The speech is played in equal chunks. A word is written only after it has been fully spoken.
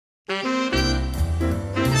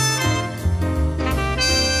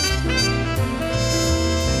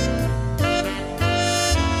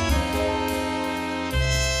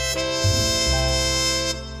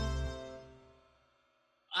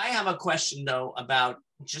question though about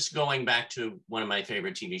just going back to one of my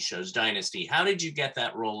favorite TV shows, Dynasty. How did you get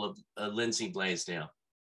that role of Lindsay Blaisdell?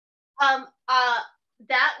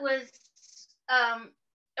 That was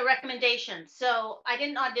a recommendation. So I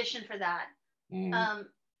didn't audition for that.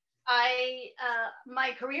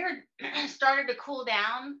 My career started to cool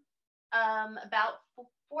down about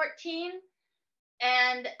 14,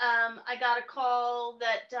 and I got a call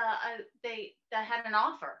that they had an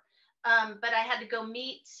offer, but I had to go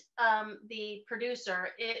meet the producer.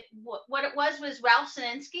 What it was Ralph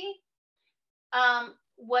Sininsky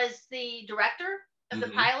was the director of the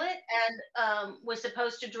pilot and was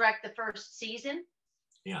supposed to direct the first season.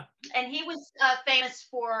 Yeah, and he was famous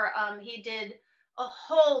for he did a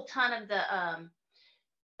whole ton of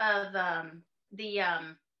the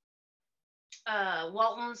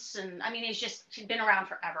Waltons, and I mean he's been around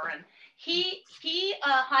forever. And he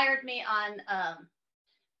hired me on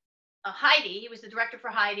Heidi. He was the director for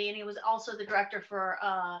Heidi, and he was also the director for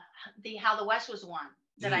the How the West Was Won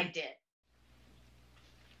that I did.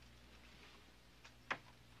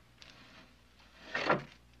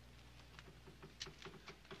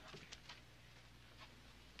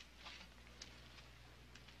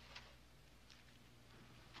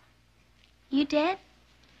 You dead?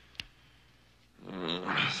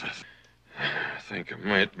 I think I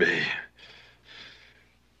might be.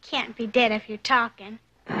 Can't be dead if you're talking.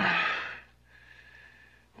 Well,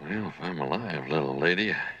 if I'm alive, little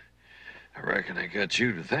lady, I reckon I got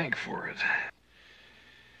you to thank for it.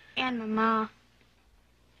 And Mama.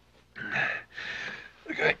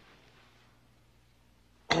 Okay.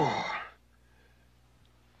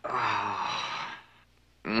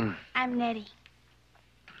 I'm Nettie.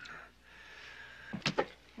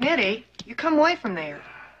 Nettie, you come away from there.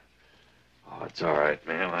 Oh, it's all right,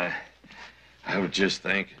 ma'am. I was just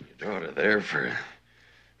thanking your daughter there for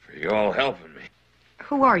you all helping me.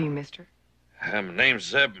 Who are you, mister? My name's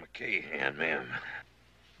Zeb McCahan, ma'am.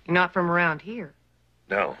 You're not from around here.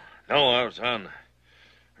 No, I was on a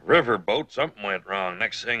riverboat. Something went wrong.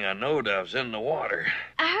 Next thing I knowed, I was in the water.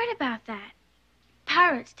 I heard about that.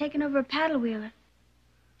 Pirates taking over a paddle wheeler.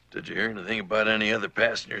 Did you hear anything about any other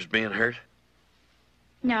passengers being hurt?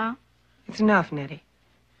 No. It's enough, Nettie.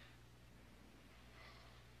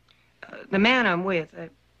 The man I'm with,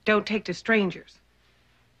 don't take to strangers.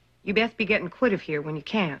 You best be getting quit of here when you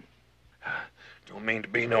can. Don't mean to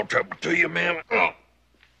be no trouble to you, ma'am.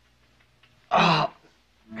 Oh.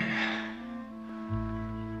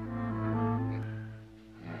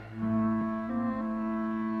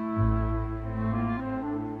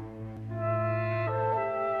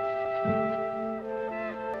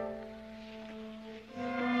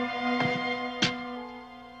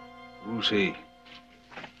 Who's he?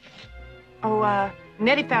 Oh,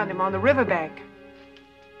 Nettie found him on the riverbank.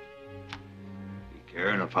 He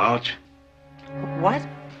carrying a pouch? What?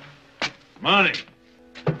 Money.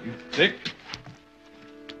 You thick?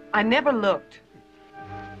 I never looked.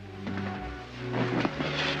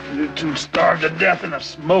 You two starved to death in a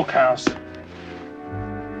smokehouse.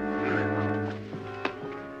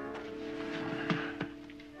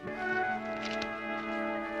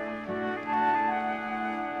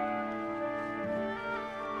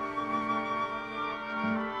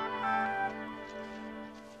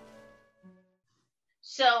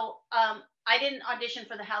 So I didn't audition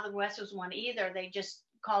for the How the West Was Won either. They just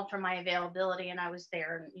called for my availability, and I was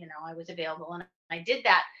there, and I was available, and I did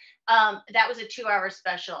that. That was a 2-hour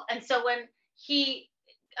special. And so when he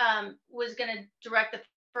was going to direct the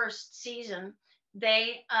first season,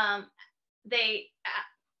 they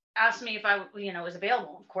asked me if I was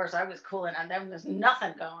available. Of course, I was cool, and there was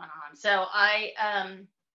nothing going on. So I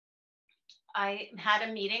had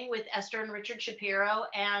a meeting with Esther and Richard Shapiro,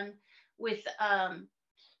 and with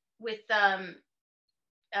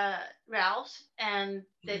Ralph, and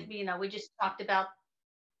that we just talked about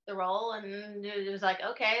the role, and it was like,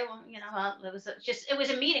 okay, well, it was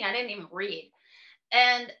a meeting. I didn't even read,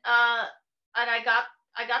 and I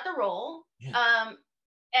got the role. Yeah.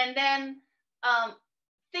 And then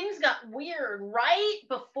things got weird right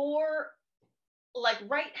before, like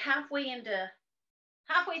right halfway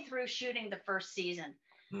through shooting the first season.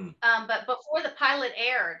 But before the pilot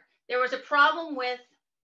aired, there was a problem with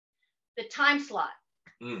the time slot.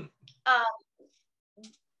 The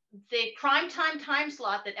primetime time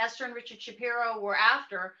slot that Esther and Richard Shapiro were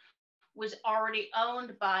after was already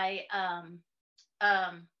owned by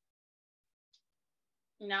now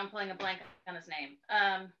I'm playing a blank on his name.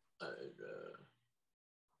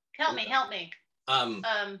 Help me.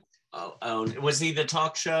 Was he the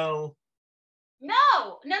talk show?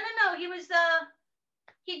 No. He was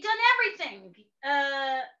he'd done everything.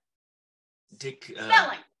 Dick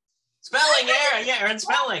Spelling. Spelling, yeah, Aaron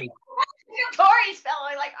Spelling. Tori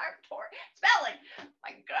Spelling, like our Tori Spelling.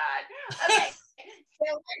 My God. Okay.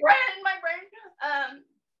 So my brain.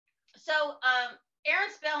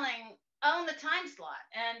 Aaron Spelling owned the time slot,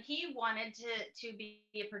 and he wanted to be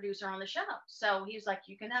a producer on the show. So he was like,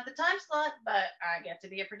 "You can have the time slot, but I get to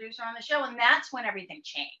be a producer on the show," and that's when everything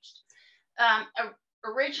changed.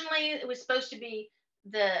 Originally, it was supposed to be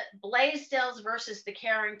the Blaisdells versus the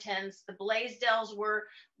Carringtons. The Blaisdells were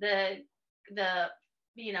the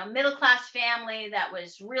middle class family that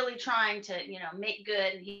was really trying to make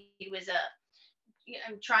good. He was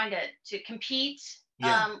trying to compete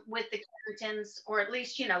with the Carringtons, or at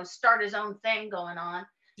least start his own thing going on.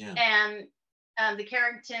 Yeah. And the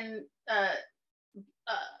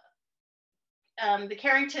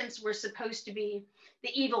Carringtons were supposed to be the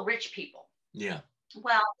evil rich people. Yeah.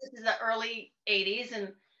 Well, this is the early 80s,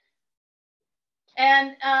 and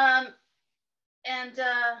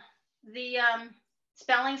the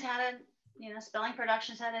Spellings had Spelling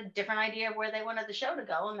Productions had a different idea of where they wanted the show to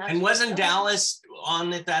go, and wasn't Dallas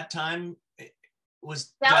on at that time?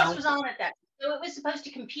 Dallas was on at that, so it was supposed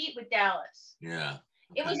to compete with Dallas. Yeah.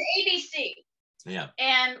 Okay. It was ABC. Yeah.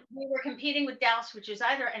 And we were competing with Dallas, which is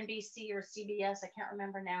either NBC or CBS. I can't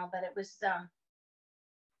remember now, but it was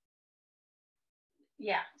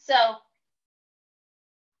yeah. So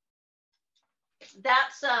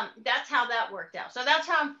that's how that worked out. So that's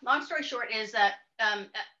how. Long story short is that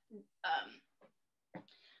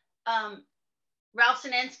Ralph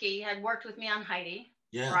Sinensky had worked with me on Heidi.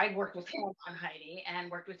 Yeah. Or I'd worked with him on Heidi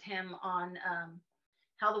and worked with him on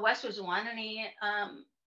How the West Was Won,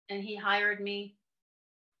 and he hired me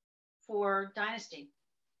for Dynasty.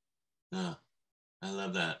 Oh, I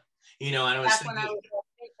love that. And I was thinking,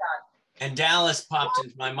 and Dallas popped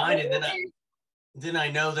into my mind, and then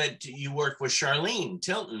I know that you work with Charlene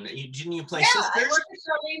Tilton. Didn't you play sisters? I worked with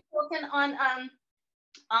Charlene Tilton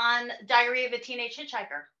on Diary of a Teenage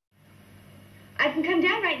Hitchhiker. I can come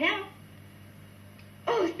down right now.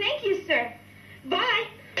 Oh, thank you, sir. Bye.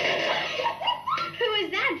 Who is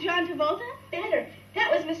that, John Travolta? Better.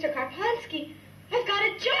 That was Mr. Karponsky. I've got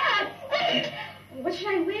a job. What should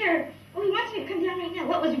I wear? Oh, he wants me to come down right now.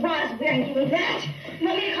 What was Roz wearing? Give me that. You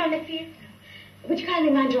want me to call McPhee? Would you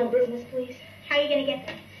kindly mind your own business, please? How are you going to get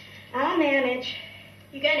them? I'll manage.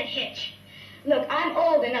 You're going to hitch. Look, I'm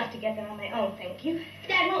old enough to get them on my own, thank you.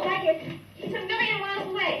 Dad won't like it. He's a million miles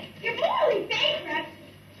away. You're morally bankrupt.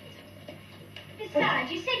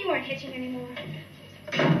 Besides, you said you weren't hitching anymore.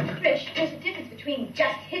 Trish, there's a difference between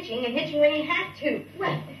just hitching and hitching when you have to.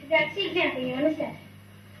 Well, that's the example you want to set.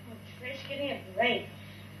 Oh, Trish, give me a break.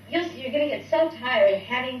 You're going to get so tired of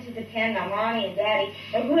having to depend on Mommy and Daddy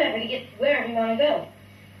or whoever to get wherever you want to go.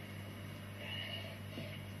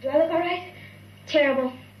 Do I look all right?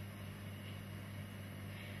 Terrible.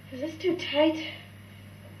 Is this too tight?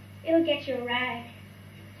 It'll get you a ride.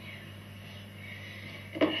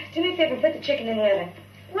 Do me a favor, put the chicken in the oven.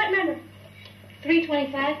 What number?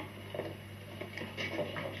 325.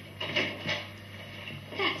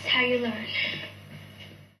 That's how you learn.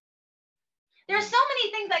 There's so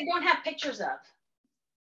many things I don't have pictures of.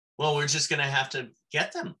 Well, we're just going to have to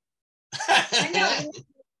get them. I know.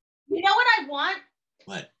 You know what I want?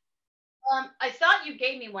 What? I thought you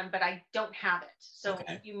gave me one, but I don't have it. So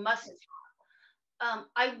okay. You must have.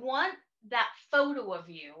 I want that photo of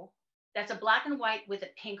you that's a black and white with a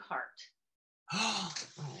pink heart.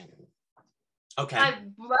 Okay. I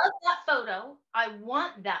love that photo. I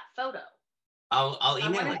want that photo. I'll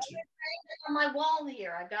email it to you. On my wall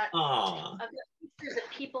here, I've got pictures of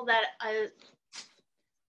people that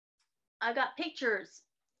I've got pictures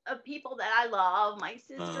of people that I love, my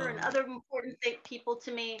sister and other important people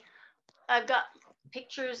to me. I've got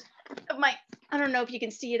pictures of I don't know if you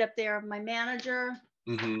can see it up there, of my manager.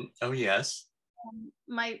 Mm-hmm. Oh, yes.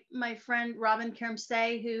 My friend Robin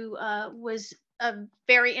Kermsey, who was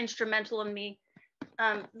very instrumental in me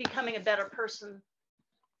becoming a better person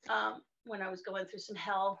when I was going through some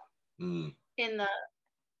hell in the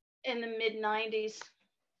mid 90s.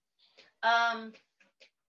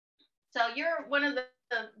 So you're one of the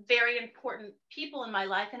very important people in my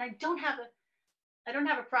life, and I don't have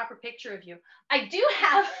a proper picture of you. I do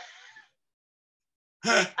have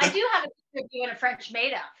a picture of you in a French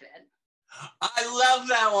maid outfit. I love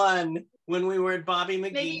that one. When we were at Bobby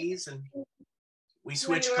McGee's and we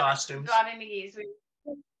switched costumes. Bobby McGee's. We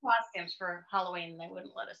switched costumes for Halloween, and they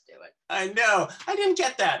wouldn't let us do it. I know. I didn't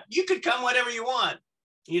get that. You could come whatever you want.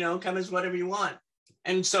 Come as whatever you want.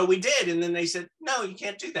 And so we did. And then they said, no, you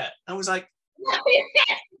can't do that. I was like, no, you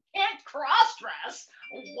can't cross-dress.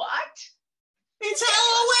 What? It's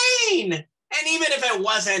Halloween. And even if it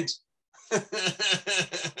wasn't.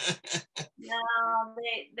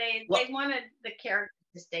 they wanted the character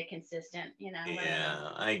to stay consistent, you know. Whatever.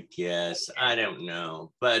 Yeah, I guess. I don't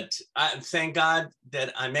know. But thank God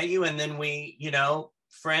that I met you, and then we, you know,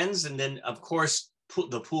 friends, and then of course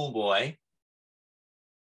the pool boy.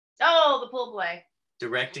 Oh, the pool boy.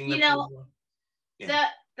 Directing the pool boy. Yeah.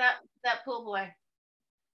 That pool boy.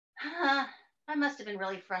 I must have been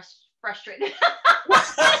really frustrated.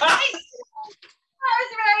 I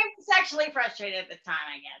was very sexually frustrated at the time,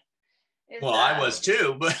 I guess. Well, I was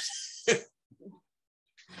too, but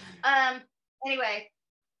anyway,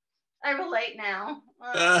 I relate now.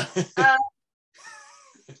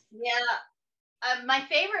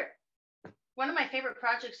 One of my favorite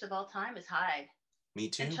projects of all time is Hyde. Me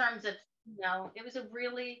too. In terms of, you know,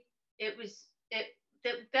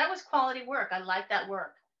 that was quality work. I like that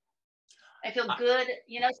work. I feel good.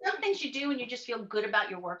 You know, some things you do and you just feel good about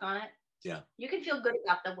your work on it. Yeah. You can feel good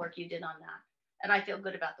about the work you did on that. And I feel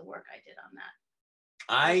good about the work I did on that.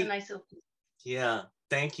 It was a nice little piece. Yeah.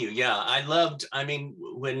 Thank you. Yeah. I mean,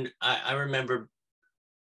 when I remember,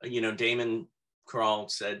 you know, Damon Krall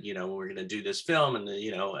said, you know, we're going to do this film, and,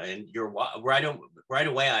 you know, and right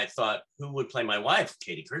away, I thought, who would play my wife?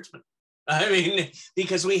 Katy Kurtzman. I mean,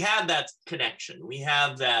 because we had that connection. We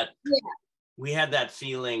have that, we had that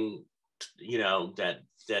feeling, you know, that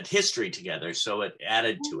history together. So it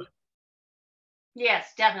added to it.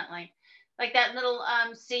 Yes, definitely. Like that little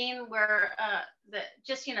scene where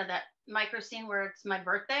you know, that micro scene where it's my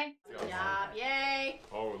birthday. Yeah, yay.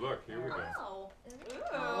 Oh, look, here we go. Oh. Ooh.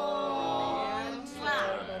 Wow.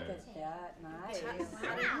 Look at that. Nice.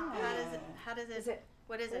 How does it?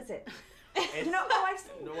 What is it? You know,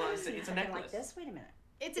 I've seen it's a necklace. like this. Wait a minute.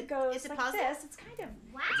 It goes it's a like puzzle? this. It's kind of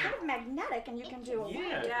magnetic, and you can do a lot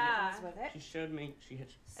of things with it. She showed me.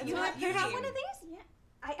 You have one of these? Yeah.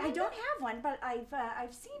 I don't have one, but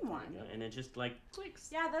I've seen one. And it just like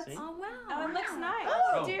clicks. Yeah, that's. See? Oh, wow. Oh, it looks nice.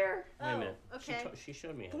 Oh, dear. Wait a minute. Okay. She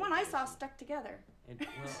showed me. The one I saw stuck together. It's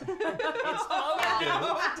Don't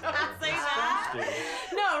say that.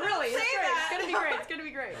 No, really. Say that. It's gonna be great. It's gonna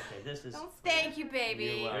be great. Okay, this is. Thank you,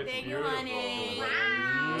 baby. Thank you, beautiful. honey.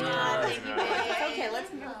 Wow. Thank you, baby. Okay,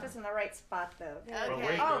 let's put this in the right spot, though. Okay.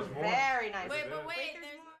 Wait, Oh, there's more. very nice. Wait, there's more.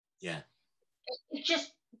 Yeah. It's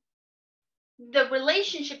just the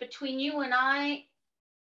relationship between you and I,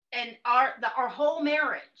 and our whole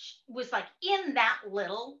marriage was like in that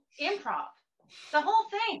little improv. The whole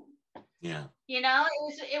thing. Yeah. You know,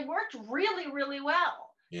 it worked really, really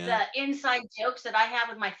well. Yeah. The inside jokes that I have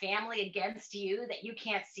with my family against you that you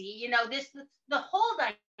can't see, you know, the whole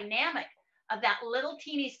dynamic of that little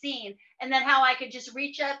teeny scene, and then how I could just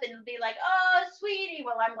reach up and be like, oh, sweetie,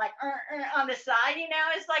 while I'm like on the side, you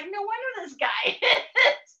know, it's like, no wonder this guy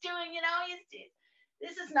is doing, you know,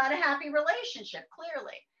 this is not a happy relationship,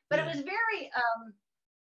 clearly. But it was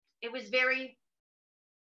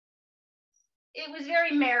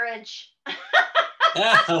very marriage.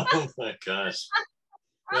 Oh my gosh.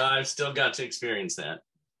 Well, I've still got to experience that.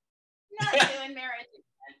 Not doing marriage.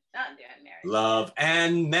 Not doing marriage. Love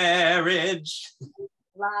and marriage.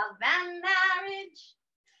 Love and marriage.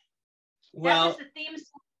 Well, that was the theme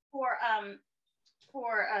song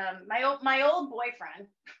for my old boyfriend.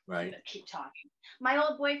 right. Keep talking. My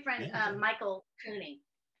old boyfriend, Michael Cooney,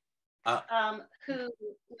 who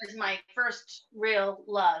was my first real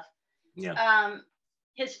love. Yeah.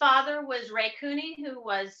 His father was Ray Cooney, who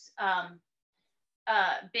was a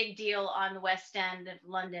big deal on the West End of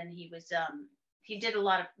London. He did a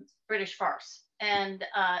lot of British farce, and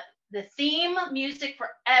the theme music for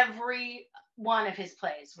every one of his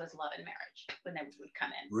plays was Love and Marriage when they would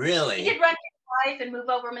come in. Really? He did Run Your Wife and Move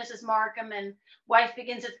Over Mrs. Markham and Wife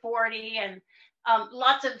Begins at 40, and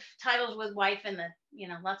lots of titles with wife in the, you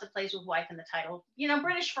know, lots of plays with wife in the title, you know,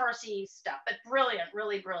 British farcy stuff, but brilliant,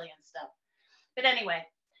 really brilliant stuff. But anyway,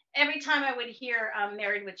 every time I would hear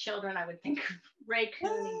Married with Children, I would think of Ray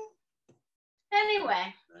Cooney.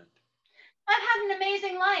 Anyway, I've had an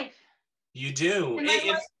amazing life. You do.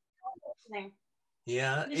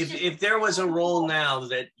 Yeah. It's If there was a role now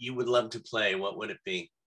that you would love to play, what would it be?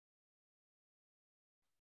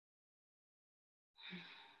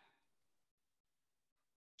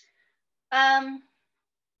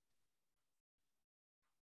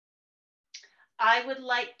 I would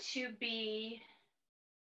like to be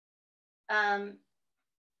an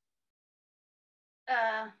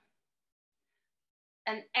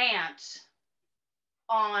aunt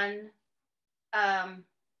on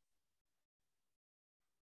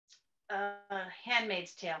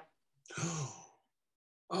Handmaid's Tale.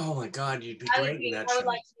 Oh my God, you'd be I great in that would show.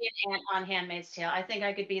 like to be an aunt on Handmaid's Tale. I think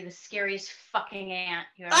I could be the scariest fucking aunt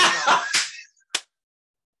you ever saw.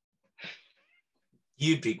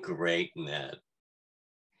 You'd be great in that.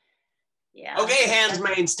 Yeah. Okay,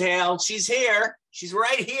 Handmaid's Tale. She's here. She's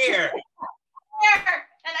right here. And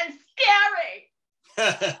I'm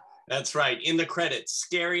scary. That's right. In the credits,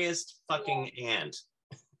 scariest fucking aunt.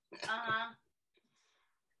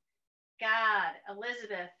 God,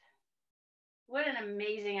 Elizabeth. What an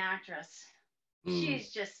amazing actress.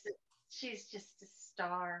 She's just a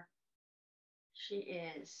star. She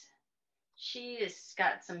has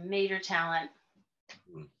got some major talent.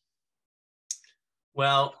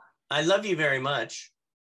 Well, I love you very much.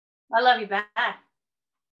 I love you back.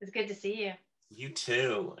 It's good to see you. You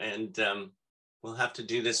too. And we'll have to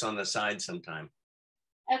do this on the side sometime.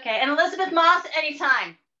 Okay. And Elizabeth Moss,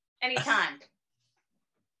 anytime. Anytime.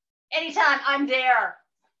 Anytime, I'm there.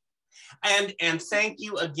 And thank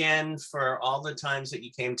you again for all the times that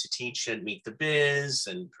you came to teach at Meet the Biz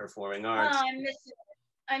and Performing Arts. Oh,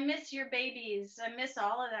 I miss your babies. I miss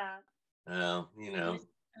all of that. Well, you know.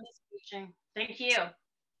 I miss teaching. Thank you.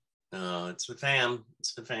 Oh, it's the fam.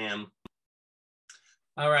 It's the fam.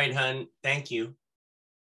 All right, hun. Thank you.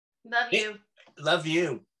 Love you. Love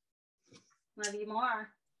you. Love you more.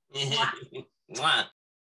 Mwah. Mwah.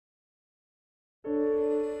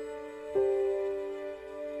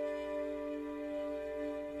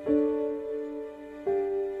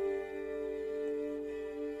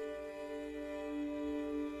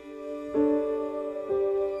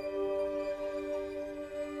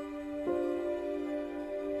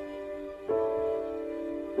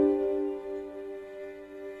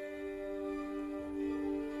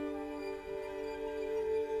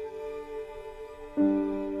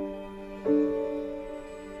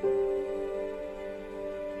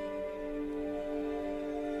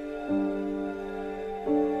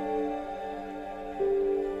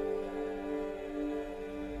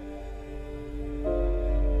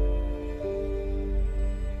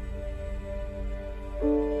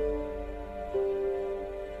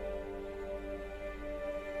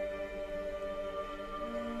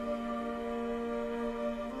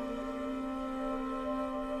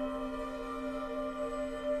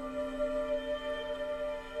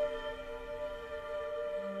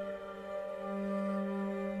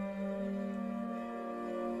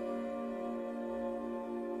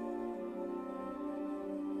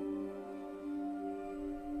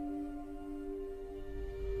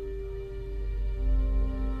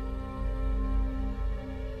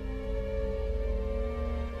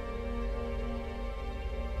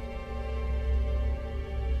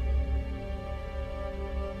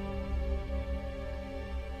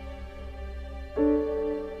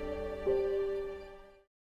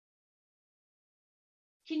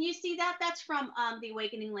 Can you see that? That's from The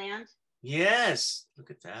Awakening Land. Yes.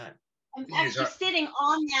 Look at that. I'm actually sitting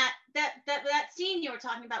on that scene you were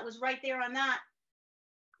talking about was right there on that.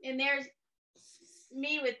 And there's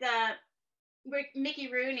me with Mickey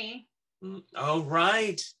Rooney. Oh,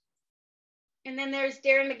 right. And then there's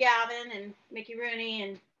Darren McGavin and Mickey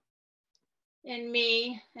Rooney and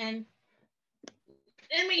me. And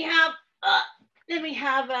then we have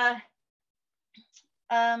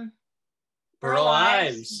Burl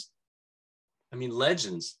Ives. I mean,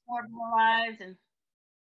 legends. More Burl Ives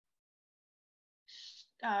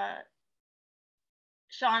and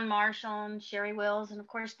Sean Marshall and Sherry Wills, and of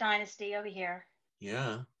course Dynasty over here.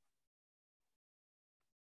 Yeah.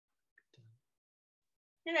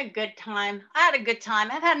 Had a good time. I had a good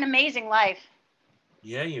time. I've had an amazing life.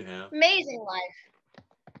 Yeah, you have. Amazing life.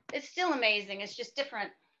 It's still amazing. It's just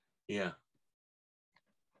different. Yeah.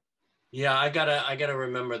 Yeah, I gotta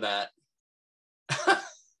remember that.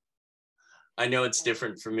 I know it's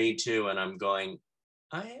different for me too, and I'm going.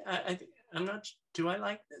 I'm not. Do I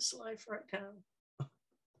like this life right now? I'm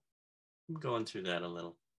going through that a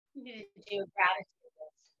little. You need to do a gratitude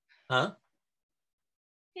list. Huh?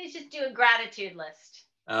 You just do a gratitude list.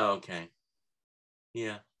 Oh, okay.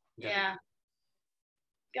 Yeah. Yeah.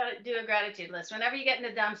 Got to do a gratitude list. Whenever you get in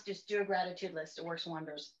the dumps, just do a gratitude list. It works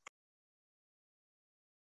wonders.